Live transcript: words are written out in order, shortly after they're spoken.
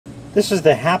This is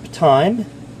the HAPTIME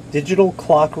digital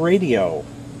clock radio.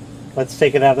 Let's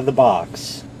take it out of the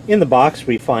box. In the box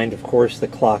we find, of course, the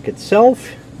clock itself.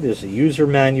 There's a user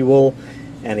manual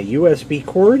and a USB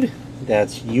cord.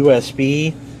 That's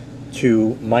USB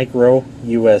to micro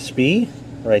USB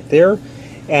right there.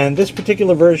 And this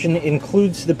particular version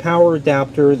includes the power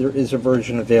adapter. There is a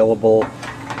version available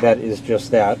that is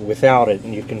just that without it,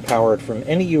 and you can power it from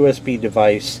any USB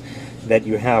device that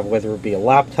you have, whether it be a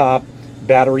laptop,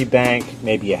 battery bank,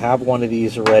 maybe you have one of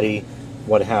these already,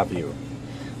 what have you.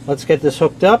 Let's get this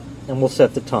hooked up and we'll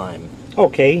set the time.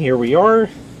 Okay, here we are.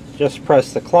 Just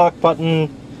press the clock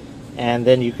button and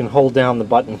then you can hold down the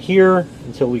button here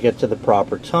until we get to the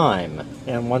proper time.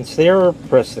 And once there,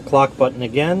 press the clock button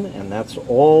again and that's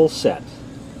all set.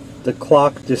 The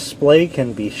clock display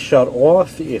can be shut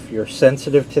off if you're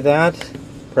sensitive to that.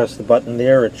 Press the button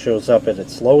there, it shows up at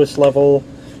its lowest level,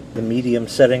 the medium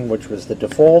setting, which was the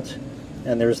default,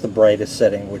 and there's the brightest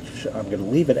setting, which I'm going to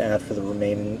leave it at for the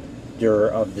remainder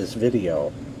of this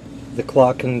video. The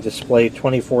clock can display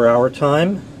 24-hour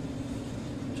time,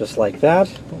 just like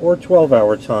that, or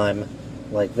 12-hour time,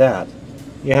 like that.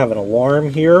 You have an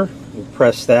alarm here, you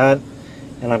press that,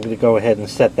 and I'm going to go ahead and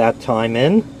set that time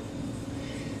in.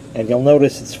 And you'll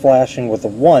notice it's flashing with a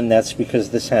 1, that's because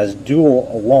this has dual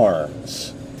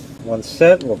alarms. Once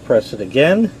set, we'll press it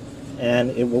again,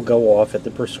 and it will go off at the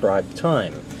prescribed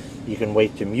time. You can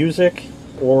wait to music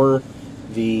or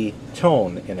the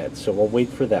tone in it, so we'll wait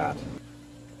for that.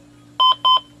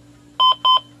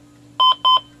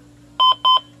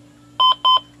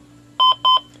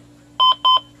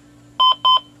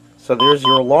 So there's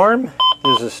your alarm.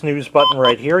 There's a snooze button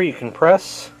right here you can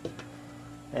press,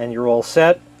 and you're all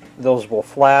set. Those will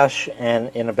flash, and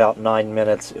in about 9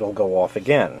 minutes it'll go off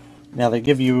again. Now they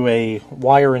give you a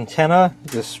wire antenna.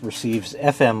 This receives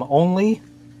FM only.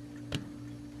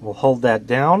 We'll hold that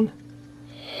down,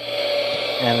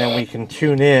 and then we can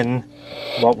tune in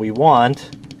what we want.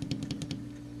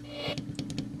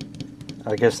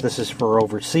 I guess this is for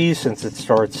overseas, since it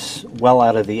starts well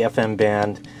out of the FM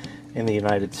band in the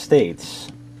United States.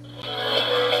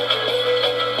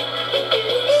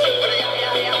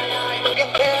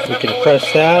 You can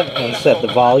press that and set the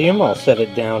volume. I'll set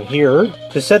it down here.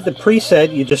 To set the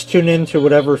preset, you just tune into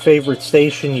whatever favorite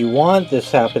station you want.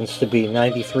 This happens to be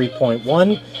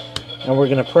 93.1. And we're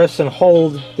going to press and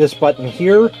hold this button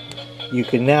here. You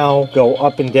can now go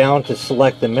up and down to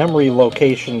select the memory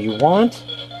location you want.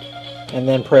 And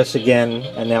then press again,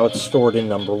 and now it's stored in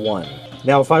number 1.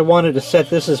 Now if I wanted to set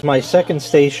this as my second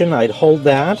station, I'd hold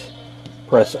that,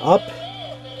 press up,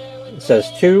 it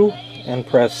says 2, and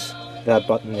press that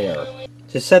button there.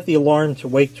 To set the alarm to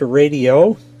wake to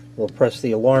radio, we'll press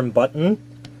the alarm button.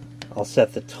 I'll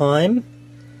set the time.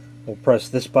 We'll press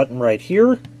this button right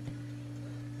here,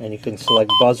 and you can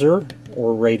select buzzer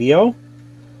or radio.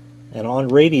 And on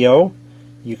radio,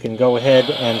 you can go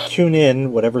ahead and tune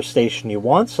in whatever station you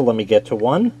want. So let me get to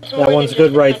 1. That one's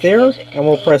good right there, and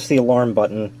we'll press the alarm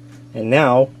button, and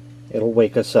now it'll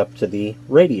wake us up to the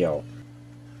radio.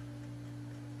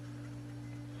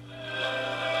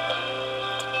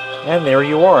 And there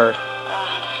you are.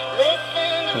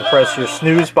 You can press your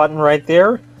snooze button right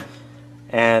there,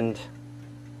 and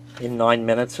in 9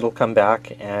 minutes it'll come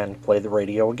back and play the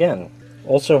radio again.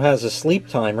 Also has a sleep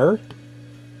timer.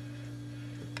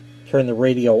 Turn the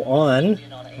radio on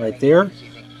right there,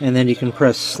 and then you can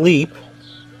press sleep,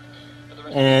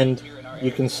 and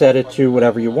you can set it to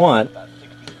whatever you want.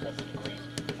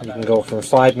 You can go from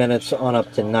 5 minutes on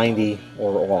up to 90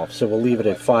 or off. So we'll leave it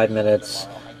at 5 minutes,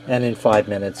 and in 5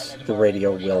 minutes the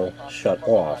radio will shut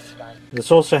off.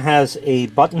 This also has a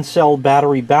button cell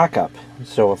battery backup.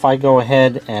 So if I go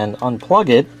ahead and unplug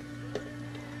it,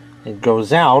 it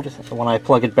goes out. When I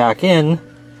plug it back in,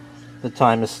 the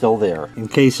time is still there. In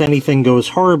case anything goes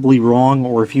horribly wrong,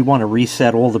 or if you want to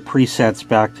reset all the presets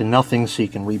back to nothing so you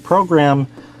can reprogram,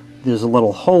 there's a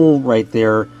little hole right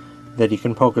there that you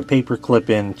can poke a paper clip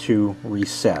in to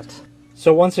reset.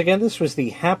 So once again, this was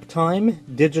the HAPTIME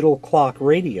digital clock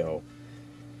radio.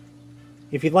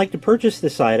 If you'd like to purchase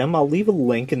this item, I'll leave a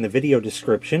link in the video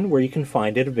description where you can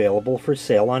find it available for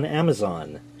sale on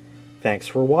Amazon. Thanks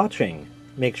for watching.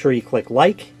 Make sure you click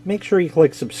like, make sure you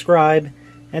click subscribe,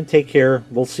 and take care.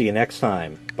 We'll see you next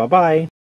time. Bye-bye.